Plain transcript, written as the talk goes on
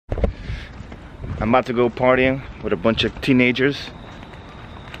I'm about to go partying with a bunch of teenagers.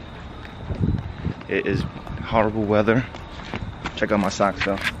 It is horrible weather. Check out my socks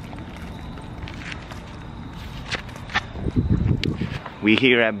though. We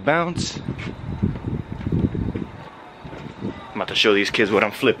here at Bounce. I'm about to show these kids what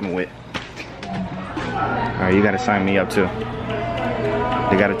I'm flipping with. Alright, you gotta sign me up too.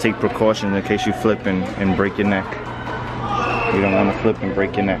 You gotta take precautions in case you flip and break your neck. You don't want to flip and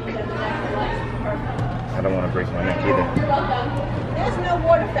break your neck. I don't want to break my neck either. There's no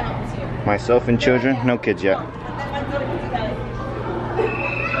water fountains here. Myself and children? No kids yet.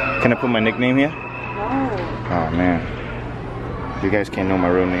 Can I put my nickname here? No. Oh man. You guys can't know my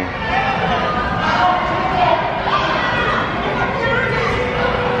real name.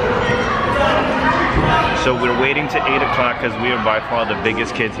 So we're waiting to 8 o'clock because we are by far the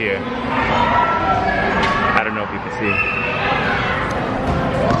biggest kids here. I don't know if you can see.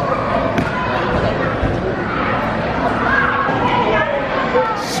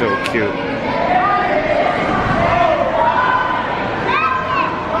 So cute.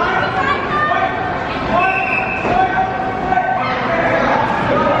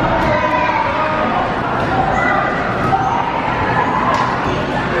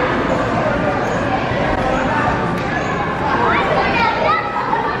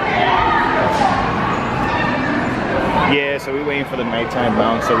 Yeah, so we're waiting for the nighttime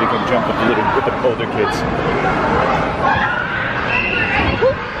bounce so we can jump with the older kids.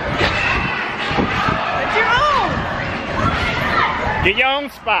 It's your own. Get your own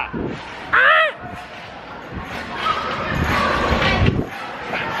spot.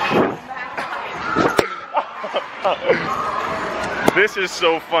 This is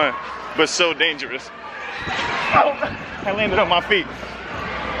so fun, but so dangerous. Oh, I landed on my feet.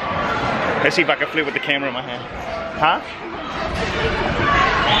 Let's see if I can flip with the camera in my hand. Huh?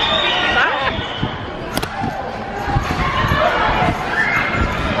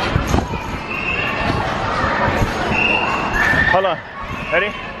 Hold on.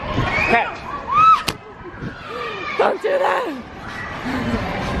 Ready? Catch. Don't do that.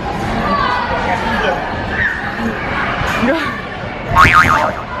 No.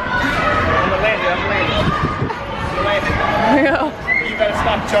 I'm gonna land it. Go. You gotta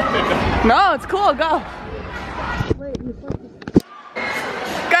stop jumping. No, it's cool. Go.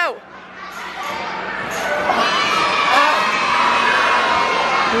 Go.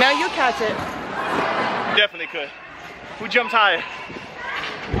 Now you catch it. Definitely could. Who jumped higher?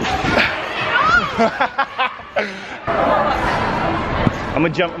 I'm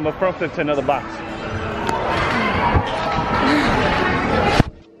gonna front flip to another box.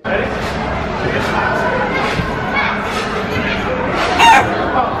 Ready?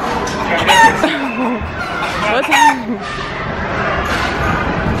 What's happening?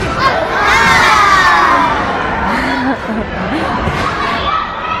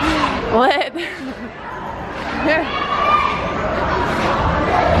 What? Here.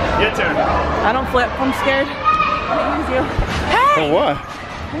 Your turn. I don't flip. I'm scared. Hey! For what?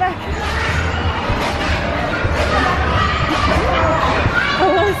 Come back. I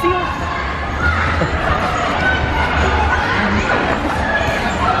want to see you.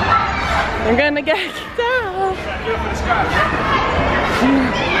 You're gonna get kicked out.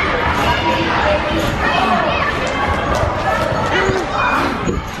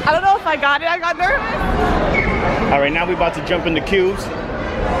 I don't know if I got it. I got nervous. All right, now we're about to jump into cubes.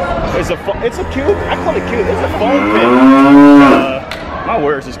 It's a cube. I call it cube. It's a foam pit. My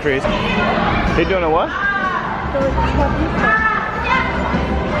words is crazy. They doing a what?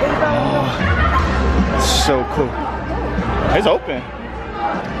 So cool. It's open.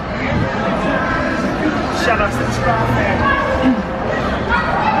 Shout out to the SKRIBEFAM.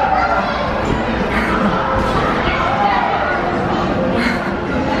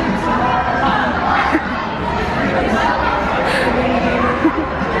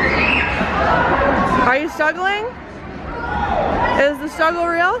 Are you struggling? Is the struggle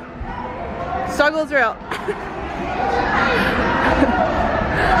real? Struggle's real.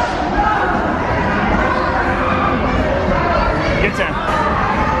 Your turn.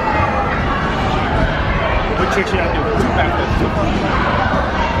 What trick should I do? 2 backflips.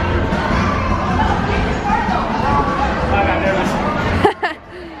 I got nervous.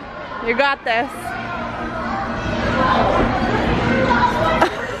 You got this.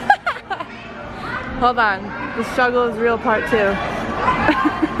 Hold on. The struggle is real part 2.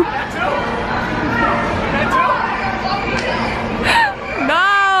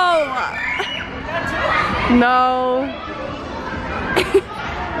 No! No.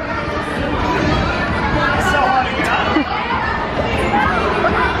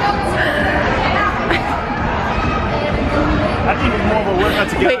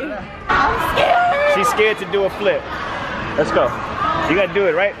 Wait. I'm scared. She's scared to do a flip. Let's go. You gotta do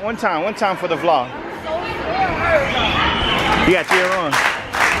it, right? One time for the vlog. You got your on.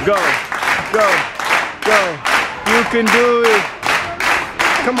 Go, go, go. You can do it.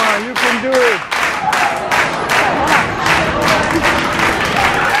 Come on, you can do it.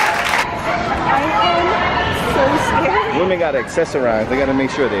 So scared. Women gotta accessorize. They gotta make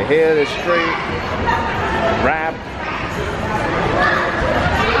sure their hair is straight. Wrap.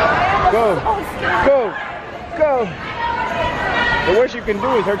 Go, go, go. The worst you can do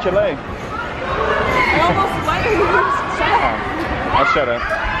is hurt your leg. I almost went and shut up. I'll shut up.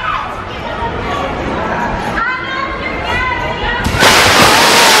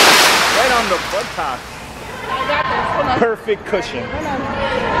 Right on the buttocks. I got this. Hold on. Perfect cushion.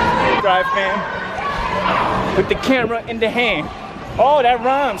 Drive fam. With the camera in the hand. Oh, that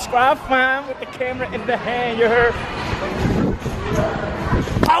rhymes. SKRIBEFAM with the camera in the hand. You heard?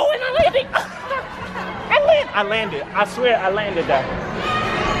 Oh, and I landed. I landed. I swear I landed that.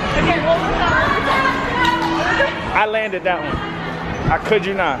 Okay, what was that? I landed that one. I could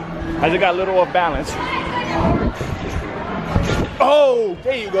you not. I just got a little off balance. Oh,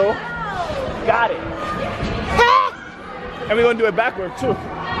 there you go. Got it. And we're gonna do it backwards too.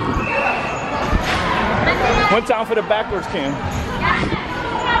 One time for the backwards cam.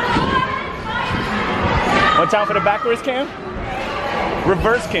 One time for the backwards cam.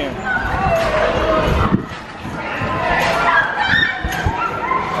 Reverse cam.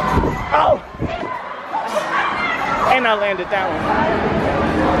 Oh! And I landed that one.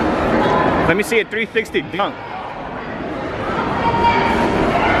 Let me see a 360 dunk.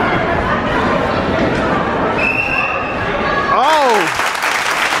 Oh!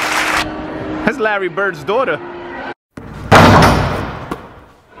 That's Larry Bird's daughter.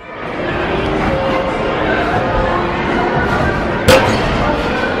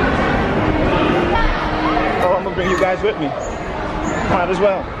 Oh, I'm gonna bring you guys with me. Might as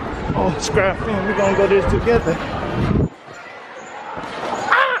well. Oh, SKRIBEFAM, we're gonna go this together.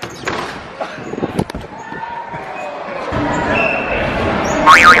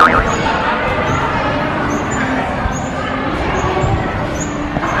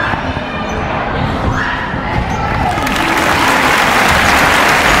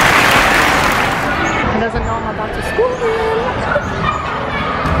 He doesn't know I'm about to school him.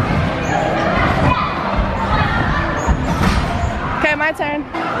 Okay, my turn.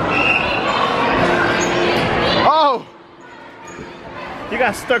 Oh! You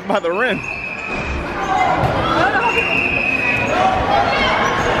got stuck by the rim.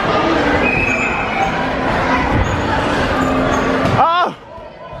 Oh!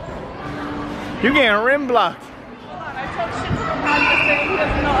 You getting rim blocked. I told shit to the thing. He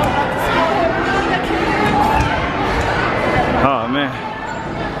doesn't know I'm about to school him. Oh man.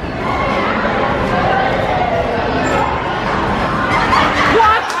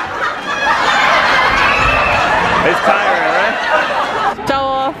 What? It's tiring, right? Show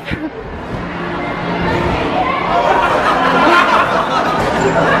off.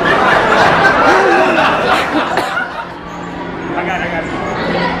 I got it.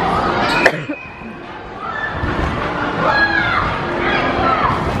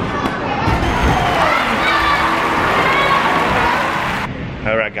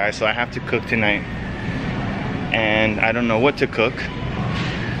 Alright guys, so I have to cook tonight. And I don't know what to cook.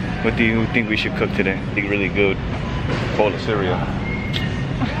 What do you think we should cook today? Be really good bowl of cereal.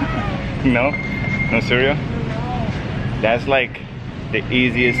 No? No cereal? That's like the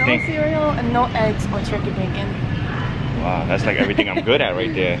easiest thing. No cereal and no eggs or turkey bacon. Wow, that's like everything I'm good at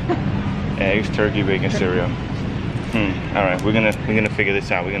right there. Eggs, turkey, bacon, cereal. All right, we're gonna figure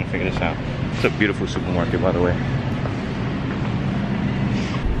this out. It's a beautiful supermarket, by the way.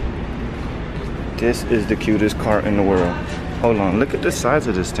 This is the cutest cart in the world. Hold on, look at the size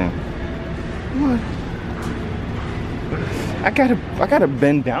of this thing. What? I gotta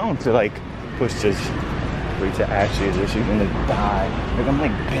bend down to like push this. Wait to ashes or she's gonna die. Like I'm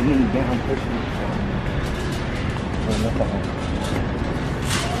like bending down, pushing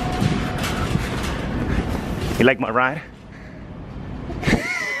it. You like my ride?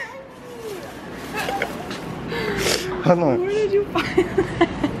 Hold on. Where did you find that?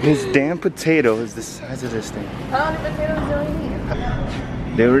 This damn potato is the size of this thing. How many potatoes do you need?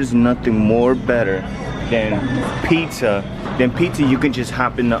 There is nothing more better than pizza. You can just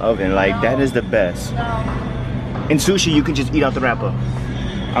hop in the oven. Like that is the best. In sushi, you can just eat out the wrapper.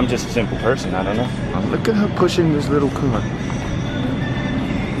 I'm just a simple person. I don't know. Look at her pushing this little cart.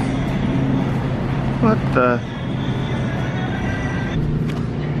 What the?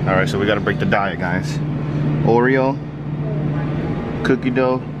 All right, so we gotta break the diet, guys. Oreo, cookie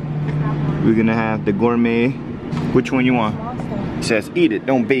dough. We're gonna have the gourmet. Which one you want? It says eat it,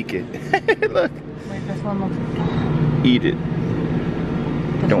 don't bake it. Look. Wait, this one looks good. Eat it.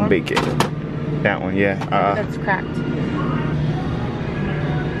 This Don't one? bake it. That one, yeah. That's cracked.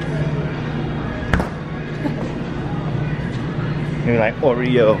 You're like,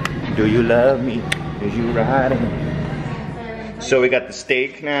 Oreo, do you love me? Is you riding? So we got the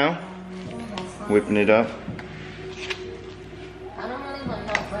steak now. Whipping it up.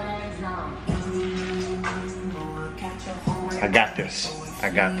 I got this. I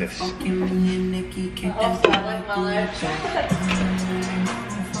got this.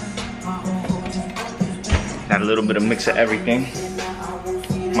 Got a little bit of mix of everything.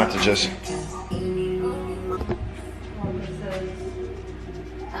 I'm about to just.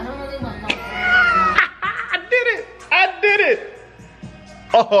 I did it.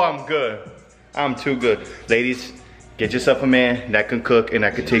 Oh, I'm good. I'm too good. Ladies, get yourself a man that can cook and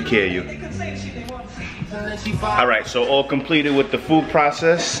that can take care of you. All right, so all completed with the food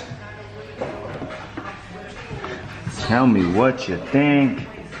process. Tell me what you think.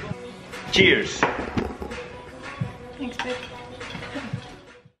 Cheers. Thanks, babe.